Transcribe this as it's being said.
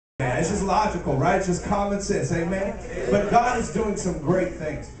It's just logical, right? It's just common sense, amen? But God is doing some great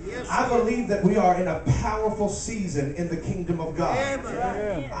things. I believe that we are in a powerful season in the kingdom of God.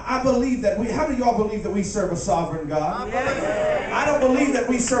 I believe that how many of y'all believe that we serve a sovereign God? I don't believe that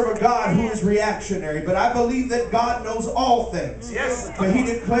we serve a God who is reactionary, but I believe that God knows all things. But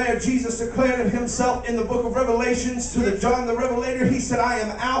Jesus declared of himself in the book of Revelations to John the Revelator. He said, I am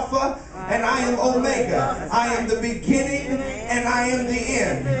Alpha and I am Omega. I am the beginning and I am the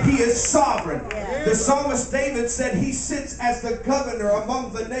end. He is sovereign. The psalmist David said he sits as the governor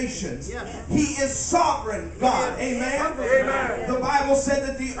among the nations. He is sovereign God. Amen? The Bible said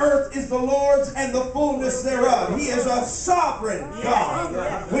that the earth is the Lord's and the fullness thereof. He is a sovereign God.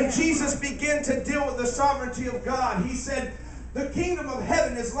 When Jesus began to deal with the sovereignty of God, he said, the kingdom of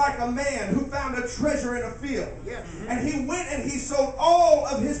heaven is like a man who found a treasure in a field. And he went and he sold all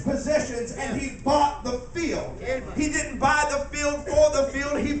of his possessions and he bought the field. He didn't buy the field for the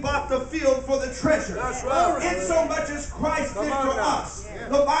field. He bought the field for the treasure. In so much as Christ did for us.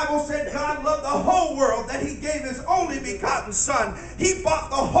 The Bible said God loved the whole world that he gave his only begotten son. He bought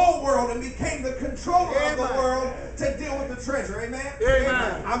the whole world and became the controller of the world to deal with the treasure. Amen?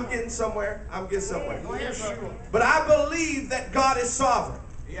 Amen. I'm getting somewhere. But I believe that God is sovereign.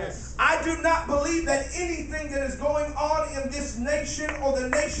 I do not believe that anything that is going on in this nation or the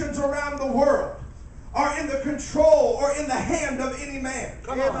nations around the world are in the control or in the hand of any man.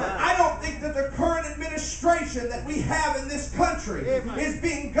 I don't think that the current administration that we have in this country is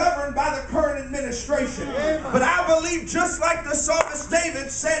being governed by the current administration. But I believe, just like the psalmist David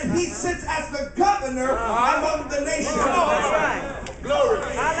said, he sits as the governor among the nations. Glory.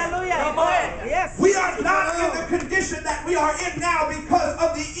 Hallelujah. Come on. Yes. We are not in the condition that we are in now because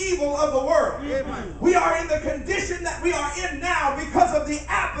of the evil of the world. We are in the condition that we are in now because of the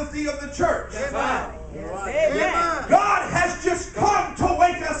apathy of the church. God has just come to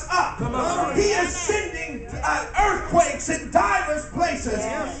wake us up. He is sending earthquakes in diverse places.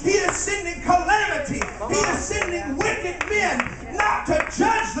 He is sending calamity. He is sending wicked men not to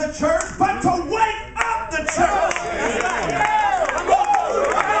judge the church, but to wake up the church.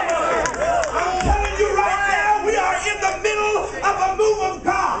 I'm telling you right now, we are in the middle of a move of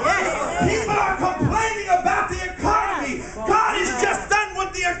God. People are complaining about the economy. God is just done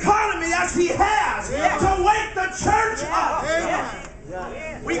with the economy as he has to wake the church up.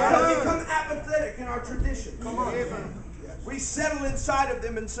 We become apathetic in our tradition. We settle inside of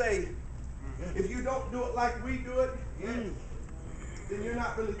them and say, if you don't do it like we do it, then you're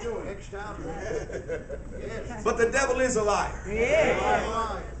not really doing it. But the devil is a liar.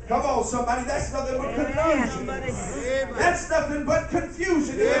 Come on, somebody. That's nothing but confusion. That's nothing but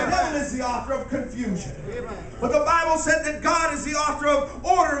confusion. The devil is the author of confusion. But the Bible said that God is the author of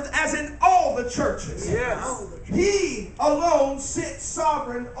order, as in all the churches. He alone sits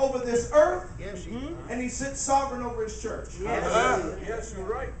sovereign over this earth, and he sits sovereign over his church. Yes, you're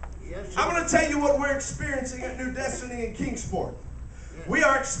right. I'm going to tell you what we're experiencing at New Destiny in Kingsport. We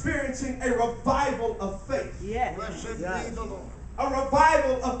are experiencing a revival of faith. A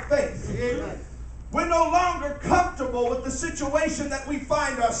revival of faith. We're no longer comfortable with the situation that we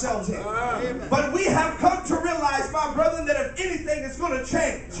find ourselves in. But we have come to realize, my brethren, that if anything is going to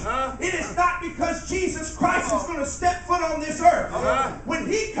change, it is not because Jesus Christ is going to step foot on this earth. When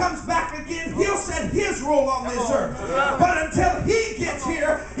he comes back again, he'll set his rule on this earth. But until he gets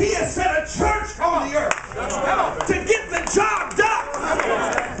here, he has set a church on the earth to get the job done.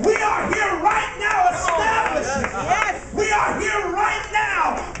 We are here right now establishing. We are here right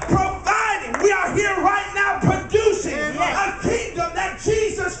now providing. We are here right now producing a kingdom that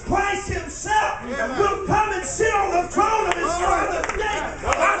Jesus Christ himself will come and sit on the throne of his Father's day.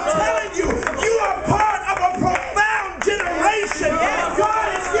 I'm telling you, you are part of a profound generation. God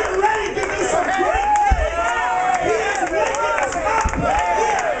is getting ready to do some great things. He is waking us up. We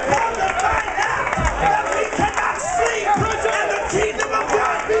have come to find out that we cannot sleep and the kingdom of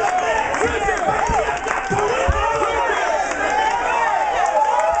God be advanced. But we have got to win.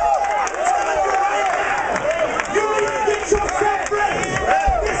 Yourself ready.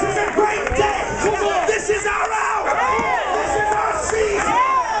 This is a great day. This is our hour. This is our season.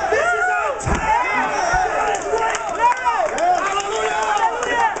 This is our time. God is great. Hallelujah.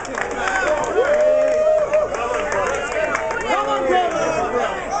 Come on, brother.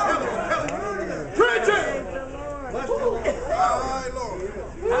 Preach it.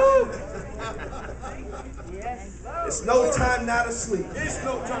 It's no time now to sleep. It's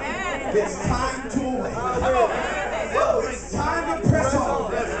no time. It's time to awake. It's time to press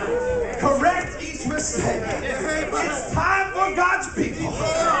on. Correct each mistake. It's time for God's people,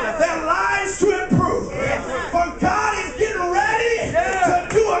 their lives to improve. For God is getting ready to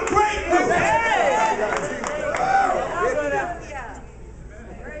do a great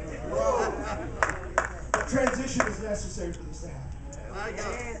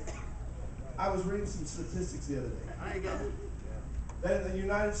statistics the other day. That in the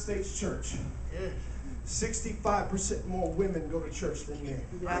United States church, 65% more women go to church than men.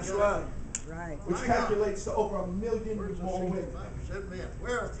 That's right. Right. Which calculates to over 1 million more women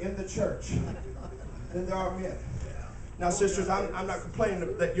in the church than there are men. Now, sisters, I'm not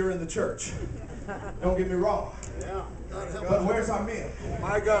complaining that you're in the church. Don't get me wrong. But where's our men?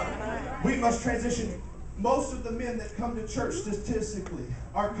 My God. We must transition. Most of the men that come to church statistically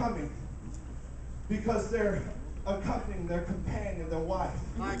are coming because they're accompanying their companion, their wife.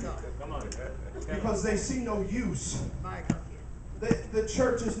 My God. Come on. Because they see no use. My God. The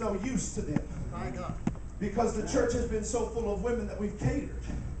church is no use to them. My God. Because the church has been so full of women that we've catered.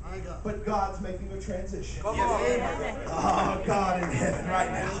 My God. But God's making a transition. Come on. Oh, God in heaven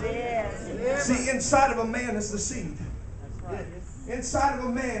right now. Yes. See, inside of a man is the seed. That's right. Inside of a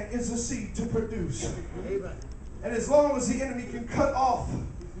man is the seed to produce. Amen. And as long as the enemy can cut off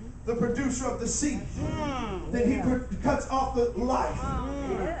the producer of the seed, then he cuts off the life.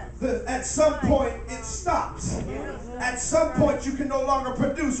 At some point, it stops. At some point, you can no longer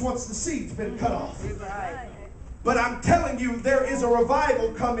produce once the seed's been cut off. But I'm telling you, there is a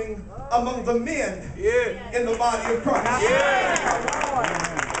revival coming among the men in the body of Christ.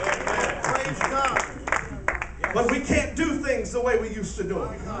 Praise God. But we can't do things the way we used to do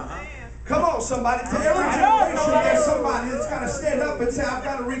them. Come on, somebody. To every generation, there's somebody that's got to stand up and say, I've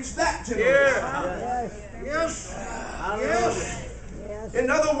got to reach that generation. Yes. Yes. In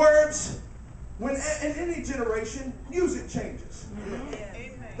other words, when in any generation, music changes.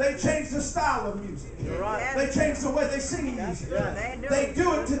 They change the style of music. They change the way they sing music. They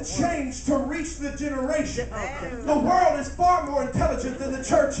do it to change, to reach the generation. The world is far more intelligent than the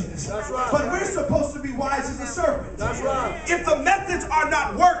church is. But we're supposed to be wise as a serpent. If the methods are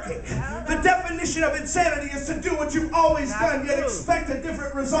not working, the definition of insanity is to do what you've always done, yet expect a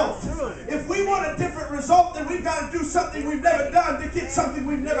different result. If we want a different result, then we've got to do something we've never done to get something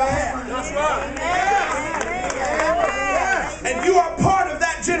we've never had. And you are part of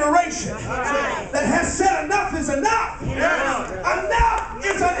that generation that has said enough is enough. Enough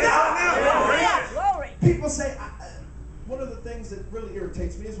is enough. People say, one of the things that really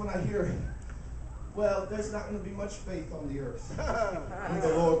irritates me is when I hear, well, there's not going to be much faith on the earth when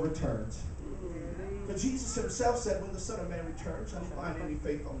the Lord returns. But Jesus himself said, when the Son of Man returns, shall he find any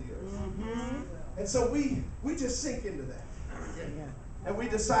faith on the earth? And so we just sink into that. And we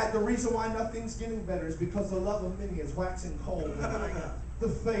decide the reason why nothing's getting better is because the love of many is waxing cold. The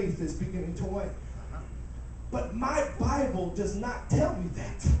faith is beginning to wane. But my Bible does not tell me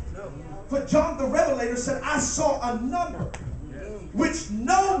that. For John the Revelator said, I saw a number which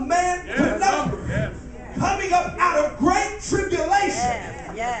no man could number, coming up out of great tribulation,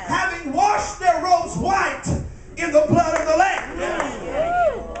 having washed their robes white in the blood of the Lamb.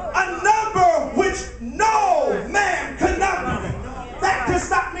 A number which no man could number. That does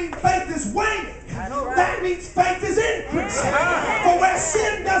not mean faith is waning. That means faith is increasing. For where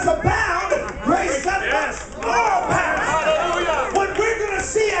sin does abound, grace does more abound. What we're going to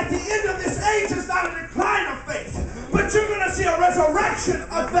see at the end of this age is not a decline of faith, but you're going to see a resurrection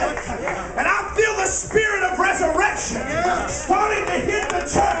of faith. And I feel the spirit of resurrection starting to hit the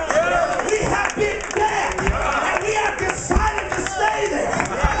church. We have been